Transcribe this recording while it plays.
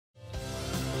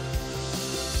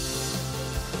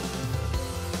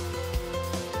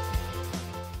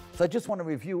So I just want to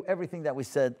review everything that we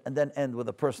said and then end with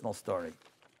a personal story.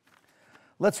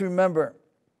 Let's remember,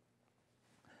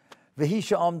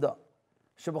 V'hisha Amda.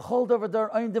 It's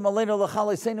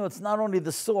not only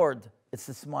the sword, it's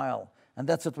the smile. And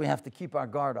that's what we have to keep our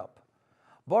guard up.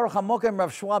 Baruch HaMokem,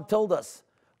 Rav Schwab told us.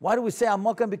 Why do we say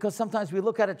HaMokem? Because sometimes we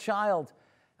look at a child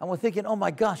and we're thinking, oh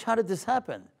my gosh, how did this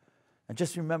happen? And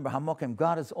just remember, HaMokem,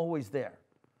 God is always there.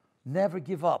 Never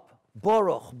give up.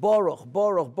 Baruch, Baruch,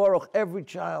 Baruch, Baruch. Every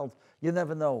child, you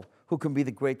never know who can be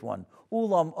the great one.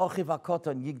 Ulam ochiv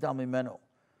hakoton yigdal mimenu.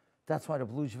 That's why the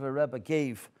Bluzhever Rebbe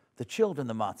gave the children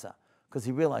the matzah, because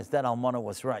he realized that almana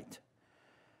was right.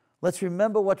 Let's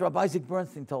remember what Rabbi Isaac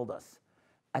Bernstein told us.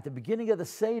 At the beginning of the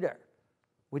Seder,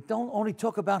 we don't only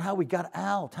talk about how we got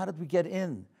out. How did we get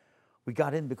in? We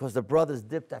got in because the brothers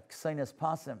dipped that kseines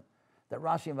pasim that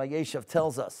Rashi and Vayeshev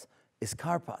tells us is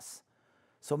karpas.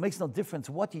 So it makes no difference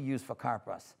what you use for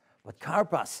karpas. But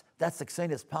karpas, that's the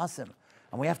kseines pasim.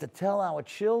 And we have to tell our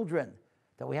children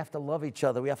that we have to love each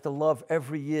other. We have to love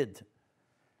every yid,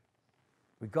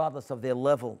 regardless of their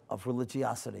level of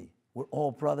religiosity. We're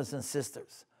all brothers and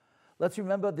sisters. Let's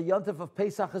remember the Yontif of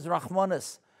Pesach is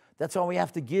Rachmanis. That's why we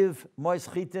have to give Mois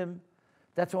Chitim.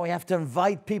 That's why we have to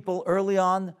invite people early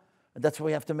on. And that's why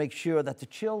we have to make sure that the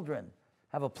children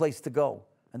have a place to go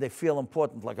and they feel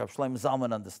important, like Rav Shlomo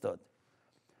Zalman understood.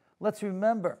 Let's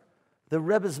remember the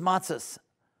Rebbe's matzahs,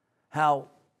 how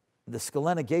the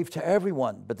Skolena gave to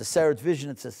everyone, but the Sarah Vision,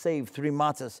 it says, saved 3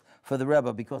 matzahs for the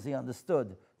Rebbe because he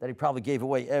understood that he probably gave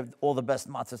away all the best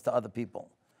matzahs to other people.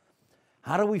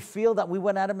 How do we feel that we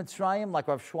went out of Mitzrayim? Like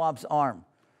Rav Schwab's arm.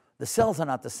 The cells are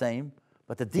not the same,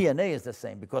 but the DNA is the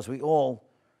same because we all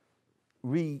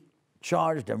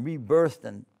recharged and rebirthed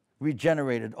and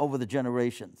regenerated over the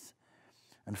generations.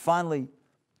 And finally,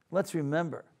 let's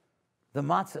remember the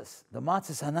matzahs. The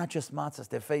matzahs are not just matzahs,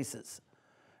 they're faces.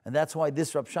 And that's why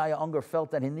this Rab Shaya Unger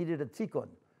felt that he needed a tikkun.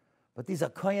 But these are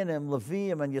Koyanim,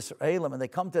 Leviim, and Yisraelim, and they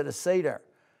come to the Seder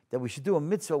that we should do a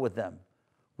mitzvah with them.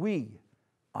 We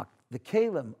are the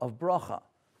Kalim of Bracha,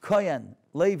 Koyan,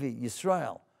 Levi,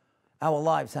 Yisrael. Our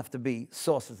lives have to be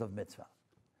sources of mitzvah.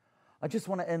 I just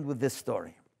want to end with this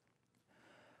story.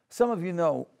 Some of you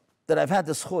know that I've had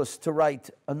the schus to write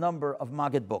a number of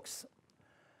Maggid books.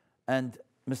 And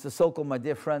Mr. Sokol, my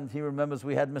dear friend, he remembers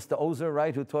we had Mr. Ozer,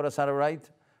 right, who taught us how to write,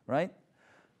 right?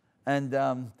 And,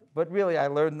 but really I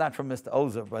learned not from Mr.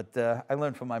 Ozer, but I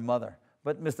learned from my mother.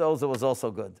 But Mr. Ozer was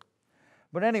also good.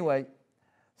 But anyway,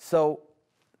 so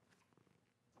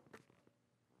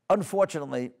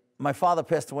unfortunately, my father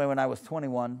passed away when I was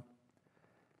 21,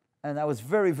 and I was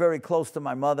very, very close to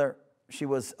my mother. She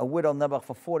was a widow Nebuch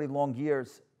for 40 long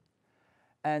years.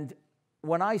 And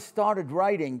when I started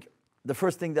writing, the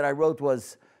first thing that I wrote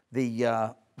was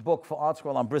the book for Art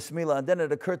Scroll on Bris Milah, and then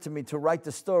it occurred to me to write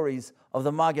the stories of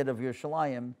the Maggid of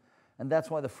Yerushalayim, and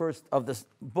that's why the first of the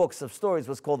books of stories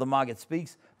was called The Maggid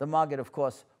Speaks. The Maggid, of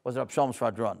course, was Rab Shalom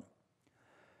Shvadron.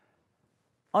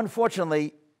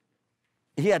 Unfortunately,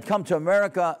 he had come to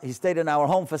America. He stayed in our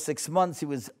home for 6 months. He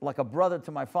was like a brother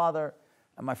to my father,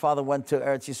 and my father went to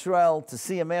Eretz Yisrael to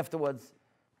see him afterwards.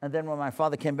 And then when my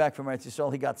father came back from Eretz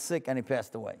Yisrael, he got sick and he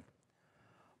passed away.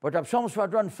 But Rab Shalom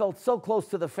Shvadron felt so close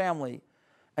to the family,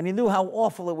 and he knew how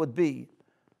awful it would be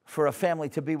for a family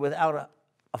to be without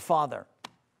a father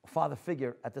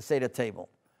figure at the Seder table.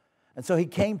 And so he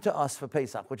came to us for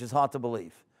Pesach, which is hard to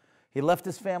believe. He left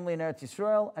his family in Eretz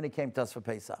Yisrael, and he came to us for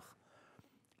Pesach.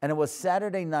 And it was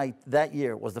Saturday night that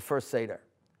year was the first Seder.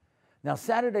 Now,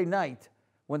 Saturday night,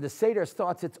 when the Seder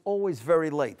starts, it's always very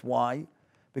late. Why?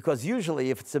 Because usually,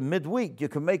 if it's a midweek, you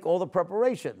can make all the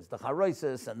preparations, the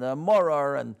charoises and the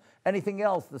morar and anything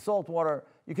else, the salt water.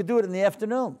 You can do it in the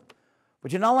afternoon.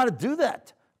 But you're not allowed to do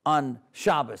that on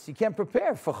Shabbos. You can't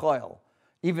prepare for Choil,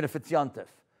 even if it's Yontif.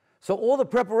 So all the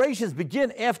preparations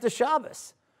begin after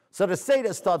Shabbos. So the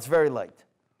Seder starts very late.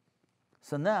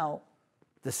 So now,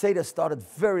 the Seder started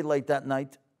very late that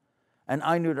night, and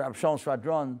I knew that Rab Shalom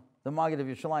Shvadron, the Maggid of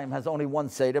Yerushalayim, has only one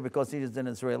Seder because he is an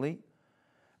Israeli.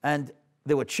 And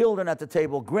there were children at the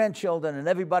table, grandchildren, and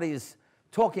everybody is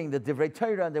talking the Divrei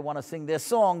Torah, and they want to sing their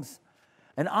songs.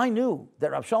 And I knew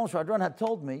that Rab Shalom Shvadron had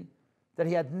told me that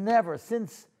he had never,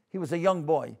 since he was a young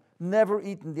boy, never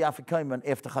eaten the Afikoman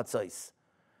after Chatzos,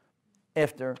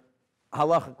 after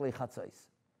halachically Chatzos.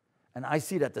 And I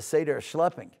see that the Seder is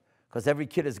schlepping, because every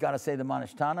kid has got to say the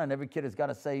Manish Tana, and every kid has got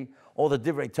to say all the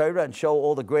Divrei Torah and show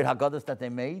all the great Haggadahs that they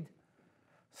made.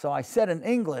 So I said in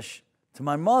English to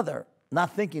my mother,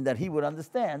 not thinking that he would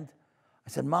understand, I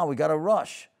said, Ma, we got to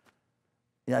rush.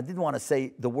 I didn't want to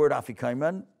say the word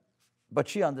Afikoman, but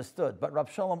she understood. But Rab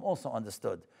Shalom also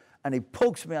understood. And he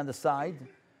pokes me on the side,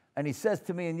 and he says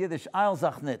to me in Yiddish, "Eil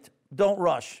sach nit, don't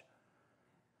rush."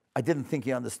 I didn't think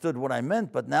he understood what I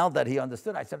meant, but now that he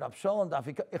understood, I said, "Abshalom,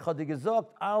 ich had dir gesagt,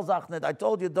 eil sach nit. I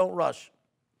told you, don't rush."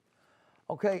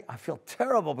 Okay, I feel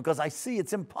terrible because I see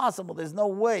it's impossible. There's no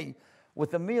way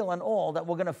with the meal and all that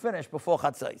we're going to finish before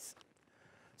Chatzos.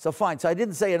 So fine, so I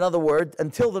didn't say another word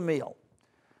until the meal.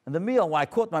 And the meal, when I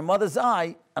caught my mother's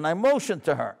eye and I motioned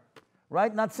to her,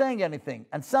 right, not saying anything,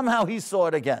 and somehow he saw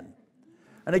it again.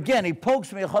 And again, he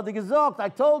pokes me, I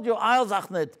told you, eil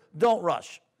sach nit, don't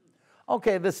rush.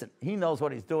 Okay, listen, he knows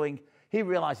what he's doing. He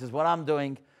realizes what I'm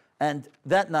doing. And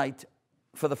that night,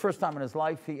 for the first time in his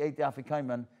life, he ate the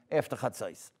Afikoman after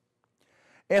Chatzos.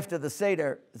 After the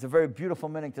Seder, it's a very beautiful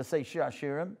minute to say Shir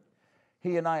Hashirim.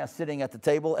 He and I are sitting at the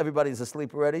table. Everybody's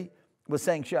asleep already. We're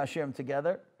saying Shir Hashirim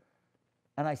together.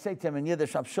 And I say to him in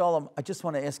Yiddish, Avshalom, I just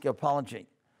want to ask your apology.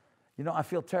 You know, I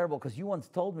feel terrible because you once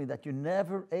told me that you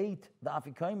never ate the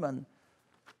Afikoman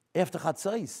after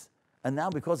Chatzos. And now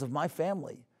because of my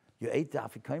family, you ate the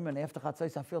Afikoman after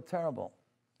Chatzos. I feel terrible.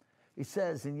 He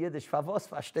says in Yiddish, Favos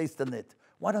verstehst du nit?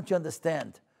 Why don't you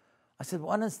understand? I said,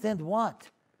 well, understand what?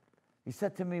 He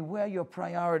said to me, where are your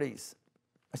priorities?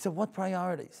 I said, what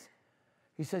priorities?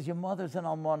 He says, your mother's an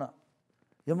almana.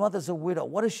 Your mother's a widow.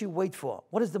 What does she wait for?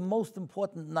 What is the most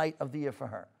important night of the year for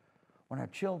her? When her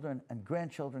children and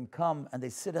grandchildren come and they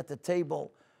sit at the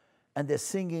table and they're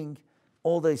singing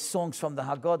all these songs from the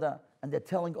Haggadah and they're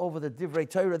telling over the Divrei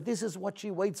Torah, this is what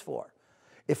she waits for.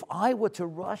 If I were to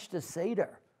rush the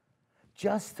Seder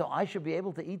just so I should be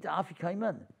able to eat the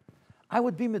Afikoman, I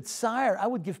would be mitzayir. I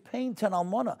would give pain to an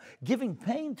almana. Giving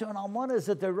pain to an almana is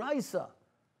a deraisa.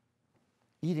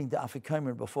 Eating the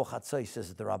Afikoman before Chatzos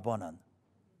is the Rabbanan.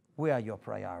 Where are your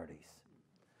priorities?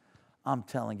 I'm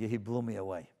telling you, he blew me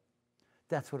away.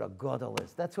 That's what a gadol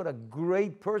is. That's what a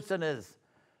great person is.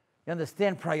 You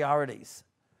understand priorities.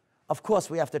 Of course,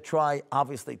 we have to try,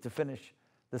 obviously, to finish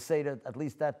the Seder, at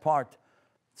least that part.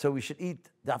 So we should eat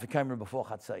the Afikoman before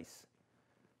Chatzos.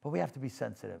 But we have to be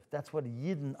sensitive. That's what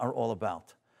Yidden are all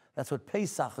about. That's what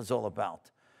Pesach is all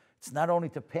about. It's not only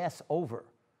to pass over,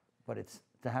 but it's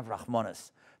to have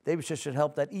Rachmanis. David should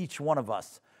help that each one of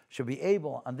us should be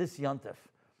able, on this Yontif,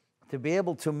 to be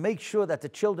able to make sure that the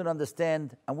children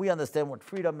understand, and we understand what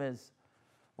freedom is,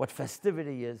 what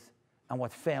festivity is, and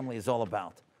what family is all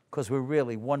about. Because we're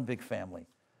really one big family.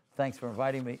 Thanks for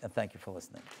inviting me, and thank you for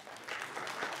listening.